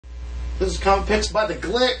This is Comic Picks by the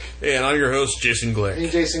Glick. Hey, and I'm your host, Jason Glick. Hey,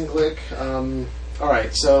 Jason Glick.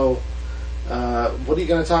 Alright, so, what are you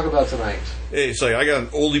going to talk about tonight? Hey, so I got an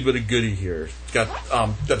oldie but a goodie here. Got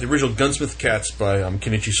the original Gunsmith Cats by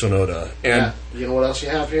Kenichi Sonoda. And you know what else you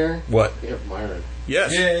have here? What? You have Myron.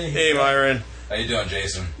 Yes. Yay. Hey, Myron. How you doing,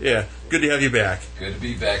 Jason? Yeah, good to have you back. Good to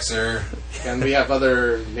be back, sir. And we have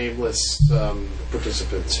other nameless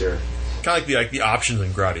participants here. Kind of like the options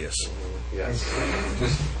in Gradius. Yes.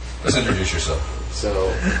 Just introduce yourself.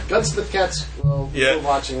 So, Gunsmith Cats, well, Yeah. we're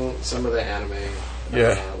watching some of the anime.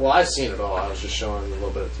 Yeah. Well, I've seen it all. I was just showing a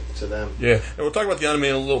little bit to them. Yeah, and we'll talk about the anime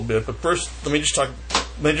in a little bit, but first, let me just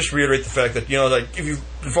reiterate the fact that, like, if you've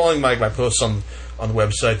been following my posts on the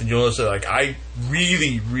website, then you'll notice that, like, I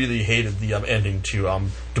really hated the ending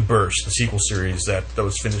to Burst, the sequel series that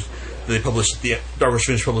was finished. They published, the Dark Horse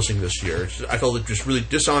finished publishing this year. I felt it just really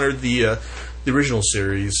dishonored the original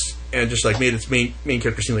series and just like made its main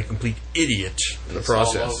character seem like a complete idiot in the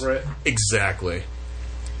process. All over it. Exactly.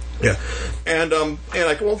 Yeah, and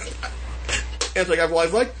like, well, and it's like,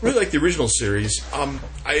 really like the original series.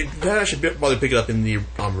 I actually bother to pick it up in the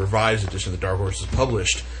revised edition that Dark Horse has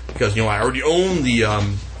published because I already own the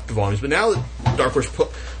volumes, but now that Dark Horse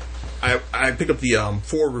I picked up the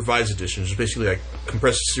 4 revised editions, which basically like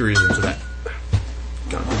compressed the series into that.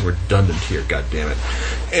 God, I'm redundant here. God damn it.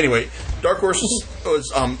 Anyway, Dark Horse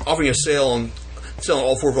was offering a sale on selling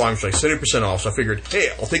all 4 volumes for like 70% off. So I figured, hey,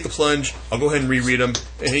 I'll take the plunge. I'll go ahead and reread them.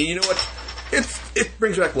 And hey, you know what? It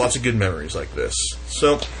brings back lots of good memories like this.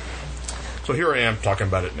 So here I am talking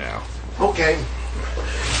about it now. Okay.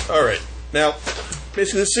 All right. Now,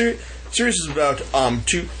 basically, this series is about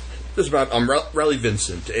Riley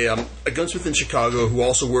Vincent, a gunsmith in Chicago who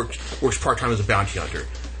also works part-time as a bounty hunter.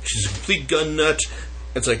 She's a complete gun nut.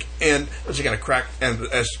 It's like kind of crack, and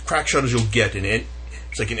as crack shot as you'll get in any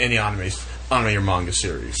anime or manga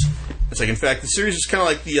series. It's like, in fact, the series is kind of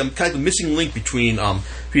like the missing link between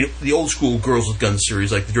the old school Girls with Guns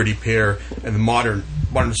series, like the Dirty Pair, and the modern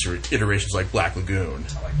series iterations like Black Lagoon.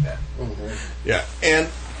 I like that. Mm-hmm. Yeah, and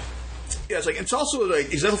it's also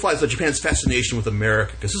like exemplifies Japan's fascination with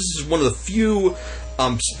America, because this is one of the few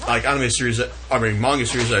manga series that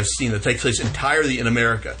I've seen that takes place entirely in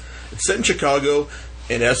America. It's set in Chicago,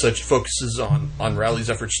 and as such, focuses on Riley's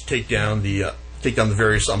efforts to take down the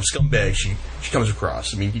various scumbags she comes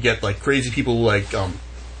across. I mean, you get like crazy people like brother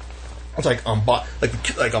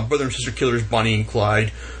and sister killers Bonnie and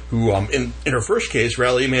Clyde, who in her first case,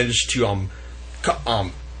 Riley managed to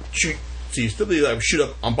shoot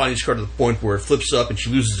up Bonnie's car to the point where it flips up and she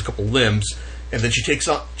loses a couple limbs, and then she gets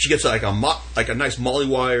like a nice molly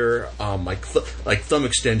wire thumb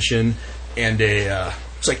extension and a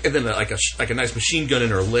nice machine gun in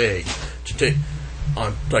her leg to take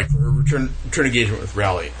on for her return engagement with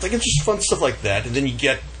Riley. Like, it's just fun stuff like that. And then you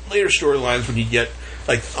get later storylines when you get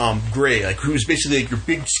Gray, who's basically your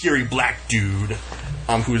big scary black dude,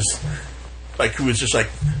 who's just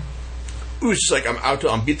I'm out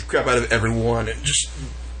to beat the crap out of everyone and just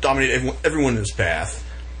dominate everyone in his path.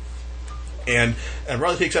 And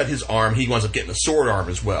Riley takes out his arm. He winds up getting a sword arm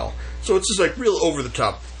as well. So it's just like real over the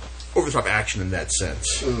top action in that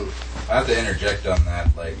sense. I have to interject on that.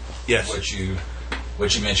 Yes.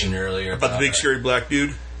 What you mentioned earlier about the big scary black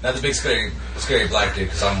dude. Not the big scary black dude,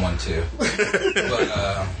 because I'm one too. But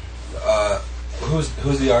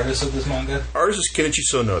who's the artist of this manga? Artist is Kenichi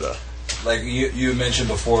Sonoda. Like you mentioned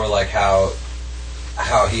before, like how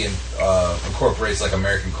he incorporates like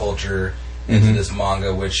American culture into this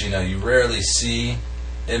manga, which you rarely see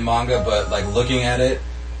in manga. But like looking at it,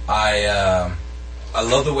 I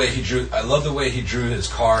love the way he drew. I love the way he drew his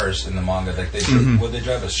cars in the manga. Like they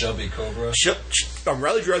drive a Shelby Cobra.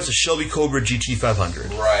 Riley drives a Shelby Cobra GT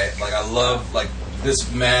 500. Right. Like I love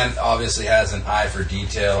this man obviously has an eye for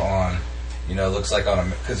detail on looks like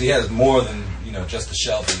because he has more than just the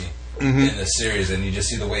Shelby in this series, and you just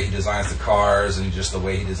see the way he designs the cars and just the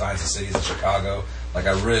way he designs the cities of Chicago. Like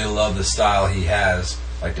I really love the style he has,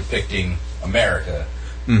 like depicting America.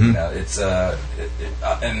 It's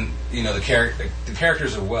and the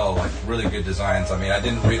characters are really good designs. I mean, I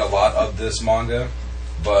didn't read a lot of this manga,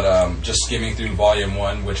 but just skimming through volume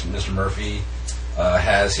 1, which Mr. Murphy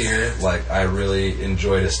has here, like I really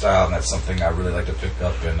enjoyed his style, and that's something I really like to pick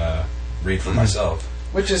up and read for myself.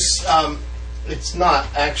 Which is, it's not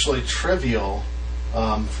actually trivial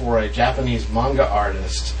for a Japanese manga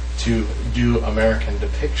artist to do American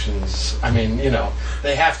depictions. I mean,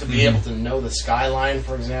 they have to be able to know the skyline,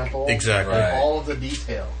 for example. Exactly. And all of the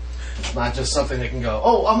detail. It's not just something that can go,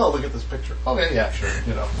 oh, I'm gonna look at this picture. Okay, yeah, sure,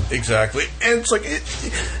 Exactly, and it's like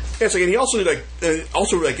and he also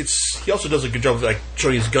he also does a good job of like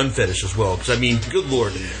showing his gun fetish as well. Because I mean, good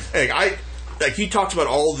lord, he talks about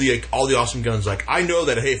all the awesome guns. Like I know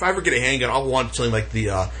that hey, if I ever get a handgun, I'll want something like the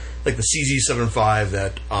CZ75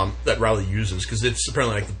 that Riley uses because it's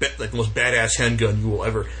apparently like the most badass handgun you'll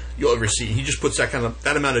ever see. He just puts that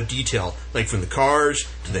amount of detail, like from the cars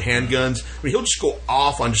to the handguns. I mean, he'll just go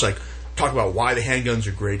off on just like talk about why the handguns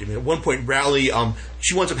are great. I mean, at one point, Riley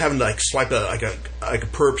she winds up having to like swipe a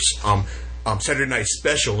perp's Saturday Night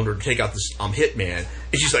Special in order to take out this hitman,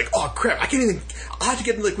 and she's like, "Oh crap! I'll have to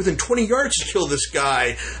get like within 20 yards to kill this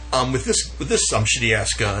guy with this shitty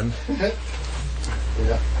ass gun."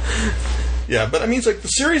 Yeah. Yeah, but I mean, it's like the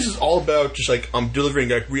series is all about just like delivering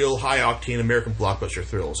like real high octane American blockbuster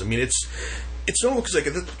thrills. I mean, it's notable because like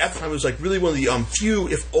at the time it was like really one of the few,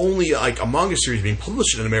 if only, like a manga series being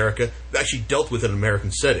published in America that actually dealt with an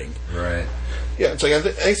American setting. Right. Yeah, it's like I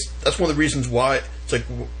think that's one of the reasons why it's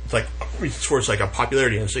like for its like a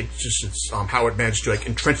popularity, and it's how it managed to like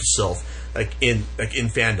entrench itself in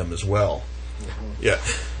fandom as well. Mm-hmm. Yeah,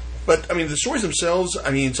 but I mean the stories themselves. I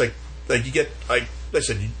mean it's like you get like I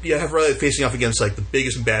said, you have Riley facing off against like the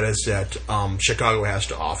biggest and baddest that Chicago has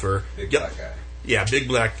to offer. Big black guy. Yeah, big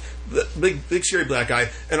scary black guy,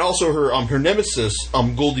 and also her nemesis,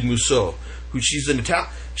 Goldie Musso, who she's an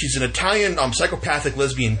Italian psychopathic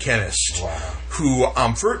lesbian chemist. Wow. Who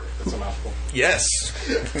That's a mouthful. Yes.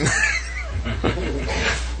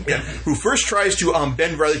 Yeah, who first tries to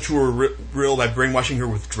bend Riley to her will by brainwashing her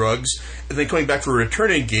with drugs, and then coming back for a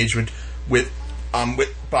return engagement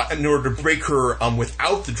in order to break her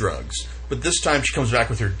without the drugs. But this time she comes back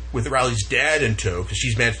with Riley's dad in tow because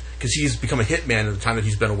he's become a hitman at the time that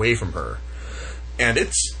he's been away from her. And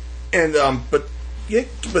then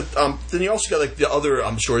you also got like the other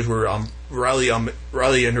stories where Riley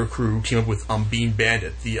and her crew team up with Bean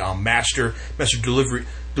Bandit, the master delivery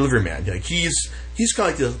man. Like he's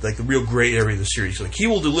kind of like the real gray area of the series. Like he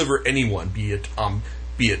will deliver anyone, be it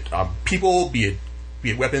people, be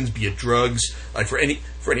it weapons, be it drugs, like for any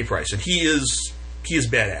price. And he is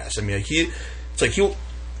badass. I mean,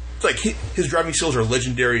 his driving skills are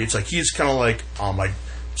legendary. It's like he's kind of like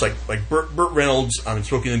Burt Reynolds in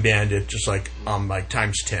Smoking the Bandit, just like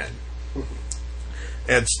times 10.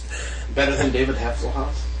 It's better than David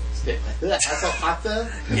Hasselhoff.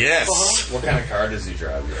 Hasselhoff? Yes. What kind of car does he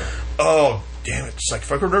drive? Yeah? Oh, damn it! It's like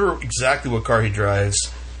if I could remember exactly what car he drives,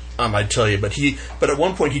 I'd tell you. But at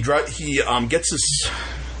one point he gets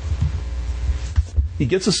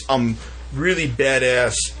this really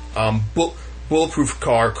badass bulletproof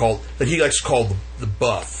car that he likes to call the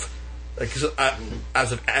Buff, like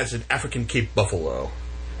as an African Cape Buffalo.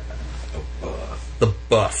 The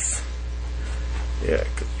Buff. Yeah.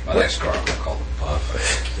 My next car I'm gonna call the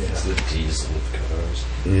Buff. It's the diesel of cars.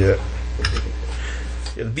 Yeah.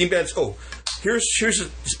 Yeah. The Bean Bandits. Oh, here's the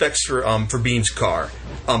specs for Bean's car.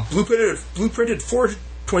 Blueprinted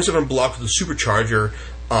 427 block with a supercharger,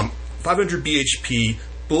 500 bhp.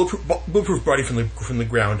 Bulletproof body from the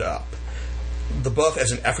ground up. The Buff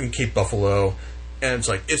as an African Cape Buffalo, and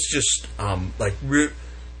it's just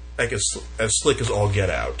as slick as all get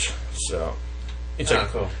out. So it's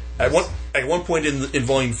cool. At one point in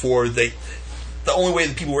Volume 4, the only way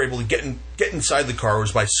that people were able to get inside the car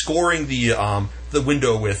was by scoring the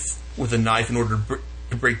window with a knife in order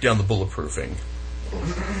to break down the bulletproofing.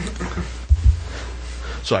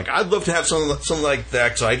 So I'd love to have something like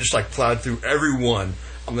that. So I just plowed through every one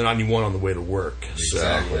on the 91 on the way to work.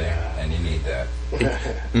 Exactly, and you need that.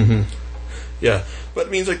 Mm-hmm. Yeah, but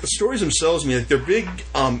it means the stories themselves. I mean, they're big,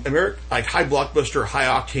 high blockbuster, high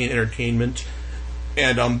octane entertainment.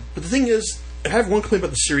 And but the thing is, I have one complaint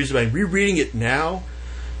about the series. About rereading it now,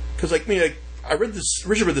 because I originally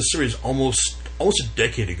read this series almost a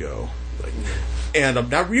decade ago, and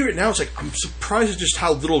now rereading it now. It's I'm surprised at just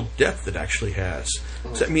how little depth it actually has.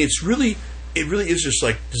 So, I mean, it really is just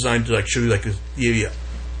designed to show you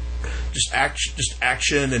just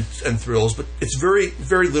action and thrills, but it's very,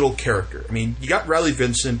 very little character. I mean, you got Riley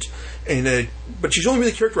Vincent, but she's only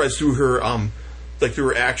really characterized through her through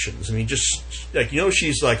her actions. I mean, just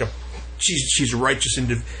she's she's a righteous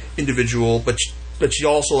individual, but she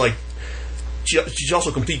also she's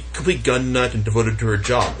also complete gun nut and devoted to her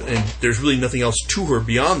job, and there's really nothing else to her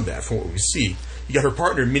beyond that from what we see. You got her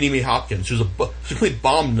partner Minnie Mae Hopkins, who's a complete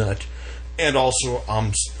bomb nut, and also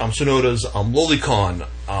Sonoda's Lolicon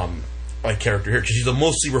character here, because she's a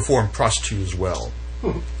mostly reformed prostitute as well.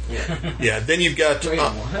 Yeah. Then you've got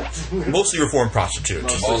mostly reformed prostitute.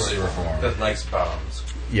 Mostly reformed. That likes bombs.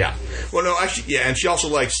 Yeah. Well, no, actually, yeah, and she also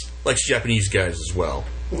likes Japanese guys as well.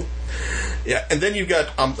 Yeah, and then you've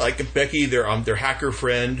got like Becky, their hacker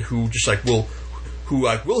friend, who just like will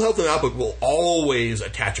help them out, but will always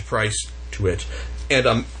attach a price to it.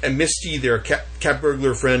 And Misty, their cat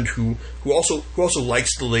burglar friend, who also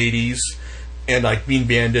likes the ladies, and like Bean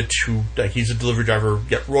Bandit, who like he's a delivery driver.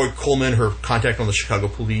 Yeah, Roy Coleman, her contact on the Chicago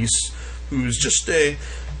police, who's just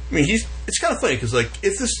it's kind of funny because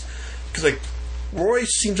Roy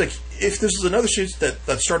seems like if this is another series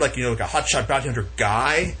that started like like a hotshot bounty hunter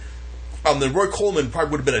guy, then Roy Coleman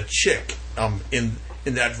probably would have been a chick in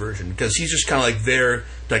that version, because he's just kind of like there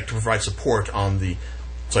like to provide support on the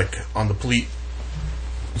police.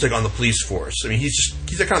 It's like on the police force. I mean, he's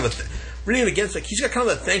that kind of reading it against like he's got kind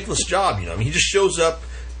of that thankless job. I mean, he just shows up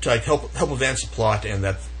to like help advance the plot, and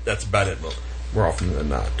that's about it more often than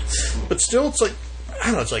not. But still, it's like I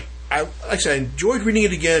don't know. It's like I enjoyed reading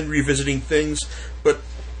it again, revisiting things, but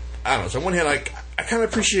I don't know. So on one hand, I kind of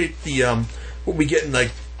appreciate the what we get in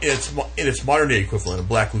like in its modern day equivalent of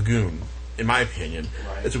Black Lagoon, in my opinion.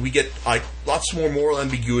 Right. So we get like lots more moral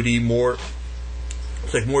ambiguity, more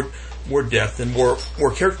depth, and more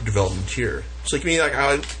character development here. It's like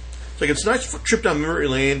it's a nice trip down memory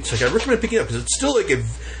lane. It's like I recommend picking it up because it's still like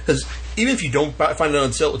because even if you don't find it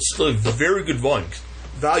on sale, it's still a very good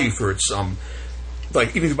value for its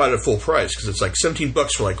like even if you buy it at full price, because it's like $17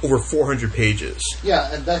 for like over 400 pages. Yeah,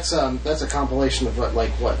 and that's a compilation of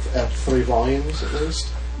 3 volumes at least.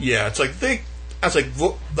 Yeah, it's like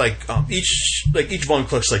each volume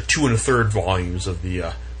collects like 2 1/3 volumes of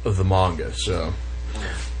the manga. So.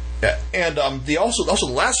 Yeah, and the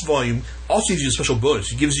last volume also gives you a special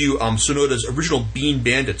bonus. It gives you Sonoda's original Bean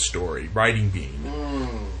Bandit story, Riding Bean.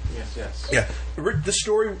 Yes. Yeah, this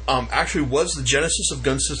story actually was the genesis of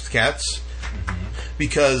Gunsmith Cats,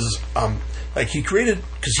 because he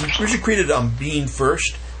originally created Bean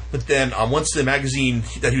first, but then once the magazine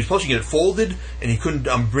that he was publishing it folded and he couldn't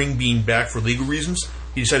bring Bean back for legal reasons,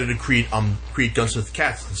 he decided to create Gunsmith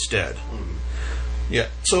Cats instead. Yeah,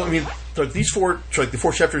 so I mean, like the 4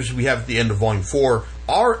 chapters we have at the end of Volume 4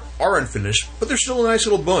 are unfinished, but they're still a nice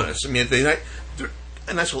little bonus. I mean, they're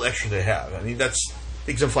a nice little extra they have. I mean, that's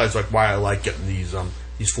exemplifies like why I like getting these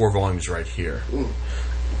 4 volumes right here.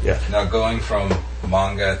 Yeah. Now, going from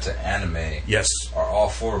manga to anime, yes, are all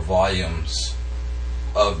 4 volumes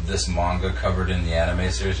of this manga covered in the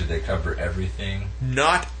anime series? Did they cover everything?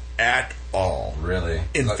 Not at all. Really?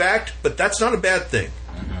 In fact, but that's not a bad thing,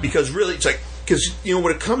 because really, it's like. Because,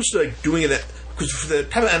 when it comes to like doing it, because for the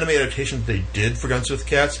type of anime adaptation that they did for Gunsmith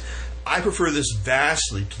Cats, I prefer this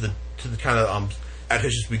vastly to the kind of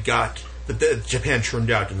adaptations we got that Japan churned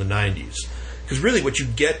out in the 90s. Because really, what you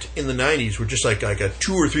get in the 90s were just like a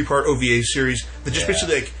 2 or 3 part OVA series that just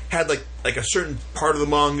basically had like a certain part of the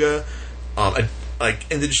manga, and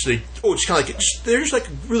they just it's kind of like they're just like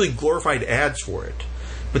really glorified ads for it.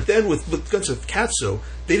 But then with Gunsmith Cats,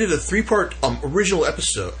 they did a 3 part original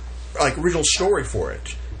episode. Like original story for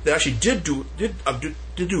it. They actually did do a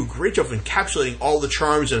great job of encapsulating all the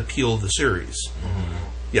charms and appeal of the series.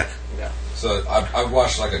 Yeah. So I've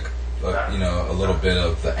watched like a little bit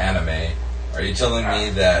of the anime. Are you telling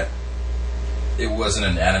me that it wasn't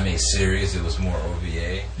an anime series? It was more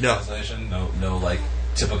OVA translation? No, like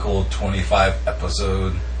typical 25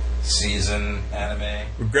 episode season anime.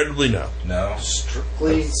 Regrettably, no. No,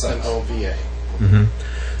 strictly an OVA.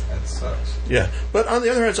 That sucks. Yeah, but on the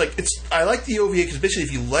other hand, I like the OVA because basically,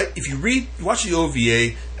 if you watch the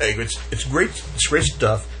OVA, it's great. It's great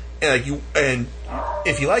stuff, and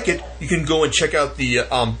if you like it, you can go and check out the.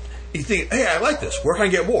 You think, hey, I like this. Where can I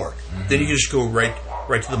get more? Then you can just go right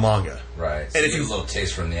to the manga. Right. So and if you get a little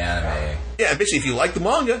taste from the anime. Yeah, and basically, if you like the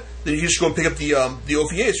manga, then you just go and pick up the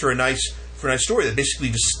OVAs for a nice story that basically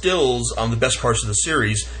distills the best parts of the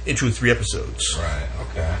series into 3 episodes. Right.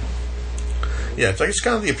 Okay. Yeah, it's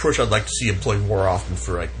kind of the approach I'd like to see employed more often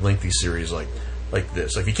for like lengthy series like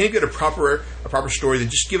this. Like if you can't get a proper story, then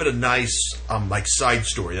just give it a nice side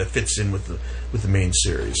story that fits in with the main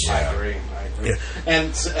series. Yeah. I agree. Yeah.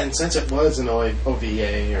 And since it was an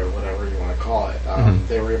OVA or whatever you want to call it,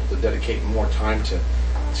 they were able to dedicate more time to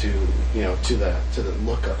the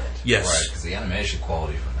look of it. Yes, right. Because the animation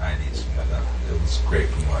quality from the 90s, it was great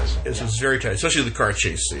from what I saw. It was very tight, especially the car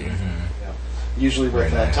chase scene. Usually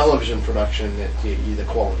with television production, the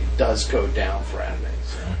quality does go down for anime.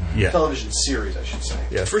 So. Television series, I should say.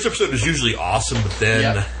 Yeah, the first episode is usually awesome, but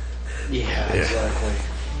then... Yeah, exactly.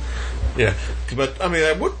 Yeah, but I mean,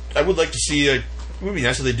 I would like to see... it would be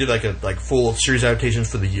nice if they did like full series adaptations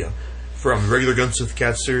for the regular Gunsmith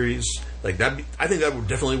Cat series. Like that, I think that would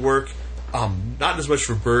definitely work. Not as much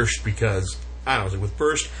for Burst because I don't know. Like with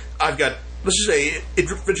Burst, I've got let's just say it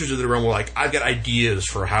ventures into the realm where like I've got ideas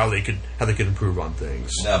for how they could improve on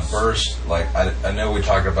things. Now Burst, like I know we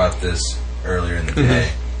talked about this earlier in the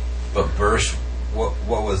day, but Burst, what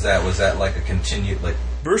was that? Was that like a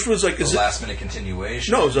Burst was like a last minute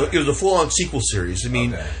continuation? No, it was a full on sequel series. I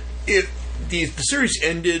mean, the series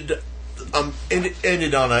ended on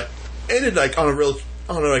a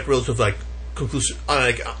relative like conclusive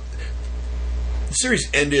the series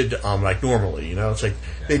ended like normally, you know. It's like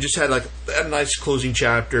they just had like a nice closing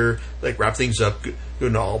chapter, like wrap things up, good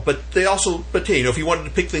and all. But hey, you know, if you wanted to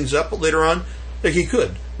pick things up later on, like he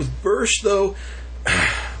could. With Burst though,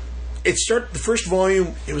 the first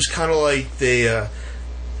volume. It was kind of like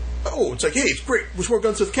it's like, hey, it's great. It was more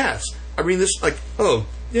Gunsmith Cats. I mean, this like, oh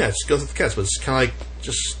yeah, it's Gunsmith Cats, but it's kind of like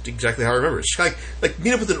just exactly how I remember it. It's kind of like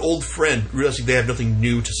meeting up with an old friend, realizing they have nothing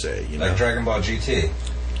new to say. You know, like Dragon Ball GT.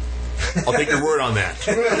 I'll take your word on that.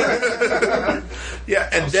 Yeah,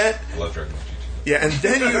 and then I love Dragon Ball GT. Yeah,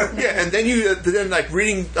 and then you like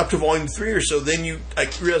reading up to volume 3 or so, then you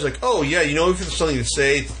like realize like, oh yeah, you know, if there's something to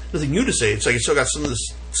say, nothing new to say. It's like it's still got some of the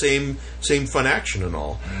same fun action and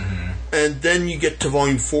all. Mm-hmm. And then you get to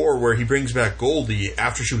volume 4 where he brings back Goldie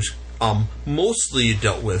after she was mostly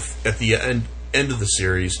dealt with at the end of the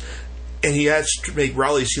series, and he has to make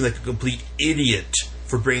Riley seem like a complete idiot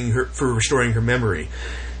for restoring her memory.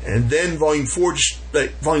 And then volume 5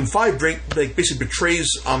 basically betrays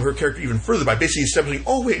her character even further by basically establishing,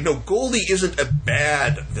 oh wait, no, Goldie isn't a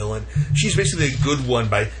bad villain. She's basically a good one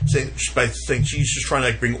by saying she's just trying to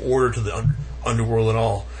like bring order to the underworld and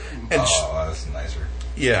all. And that's nicer.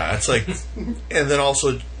 Yeah, it's like, and then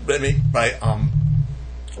also by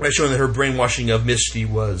showing that her brainwashing of Misty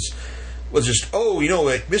was just, oh, you know,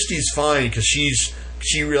 like Misty's fine because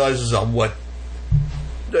she realizes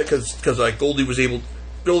because like Goldie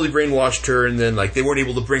brainwashed her, and then like they weren't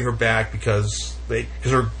able to bring her back because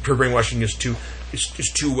her brainwashing is too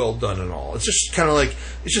well done and all. It's just kind of like,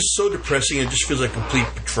 it's just so depressing, and it just feels like a complete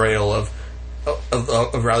betrayal of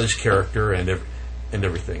Riley's character and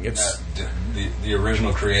everything. It's the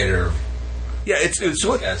original creator. Yeah, it's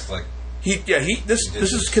what like this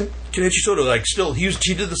is Kenichi Sonoda. Like still, he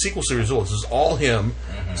did the sequel series as well. This is all him,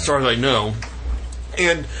 as far as I know.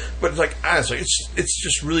 But it's like, honestly, it's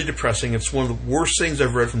just really depressing. It's one of the worst things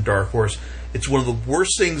I've read from Dark Horse. It's one of the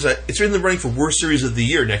worst things it's in the running for worst series of the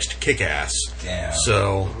year next to Kick-Ass. Damn.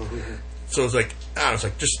 So it's like,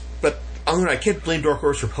 but I can't blame Dark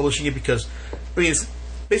Horse for publishing it because, I mean, it's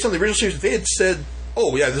based on the original series. If they had said,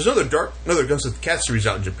 oh yeah, there's another Gunsmith Cat series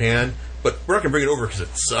out in Japan, but we're not gonna bring it over because it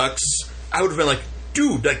sucks, I would have been like,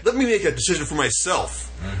 dude, like, let me make a decision for myself.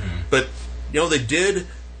 Mm-hmm. But you know, they did.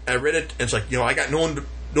 I read it, and it's like, you know, I got no one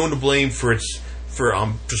to blame for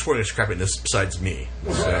supporting this crap in this besides me.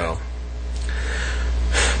 Right. So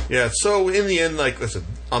yeah. So in the end, like I said,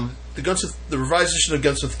 the revised edition of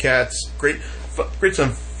Gunsmith Cats, great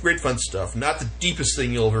fun stuff. Not the deepest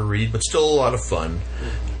thing you'll ever read, but still a lot of fun.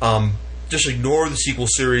 Just ignore the sequel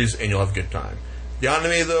series, and you'll have a good time. The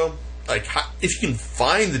anime, though, like if you can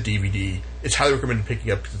find the DVD, it's highly recommended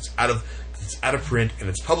picking up because it's out of print, and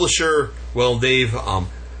its publisher, well, they've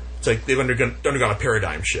undergone a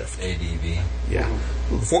paradigm shift. ADV. Yeah.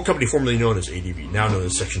 The company formerly known as ADV, now known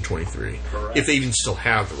as Section 23. Correct. If they even still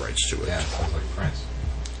have the rights to it. Yeah, sounds like Prince.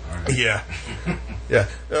 All right. Yeah. Yeah.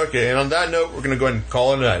 Okay, and on that note, we're going to go ahead and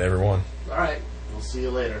call it a night, everyone. All right. We'll see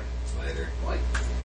you later. Later. Bye.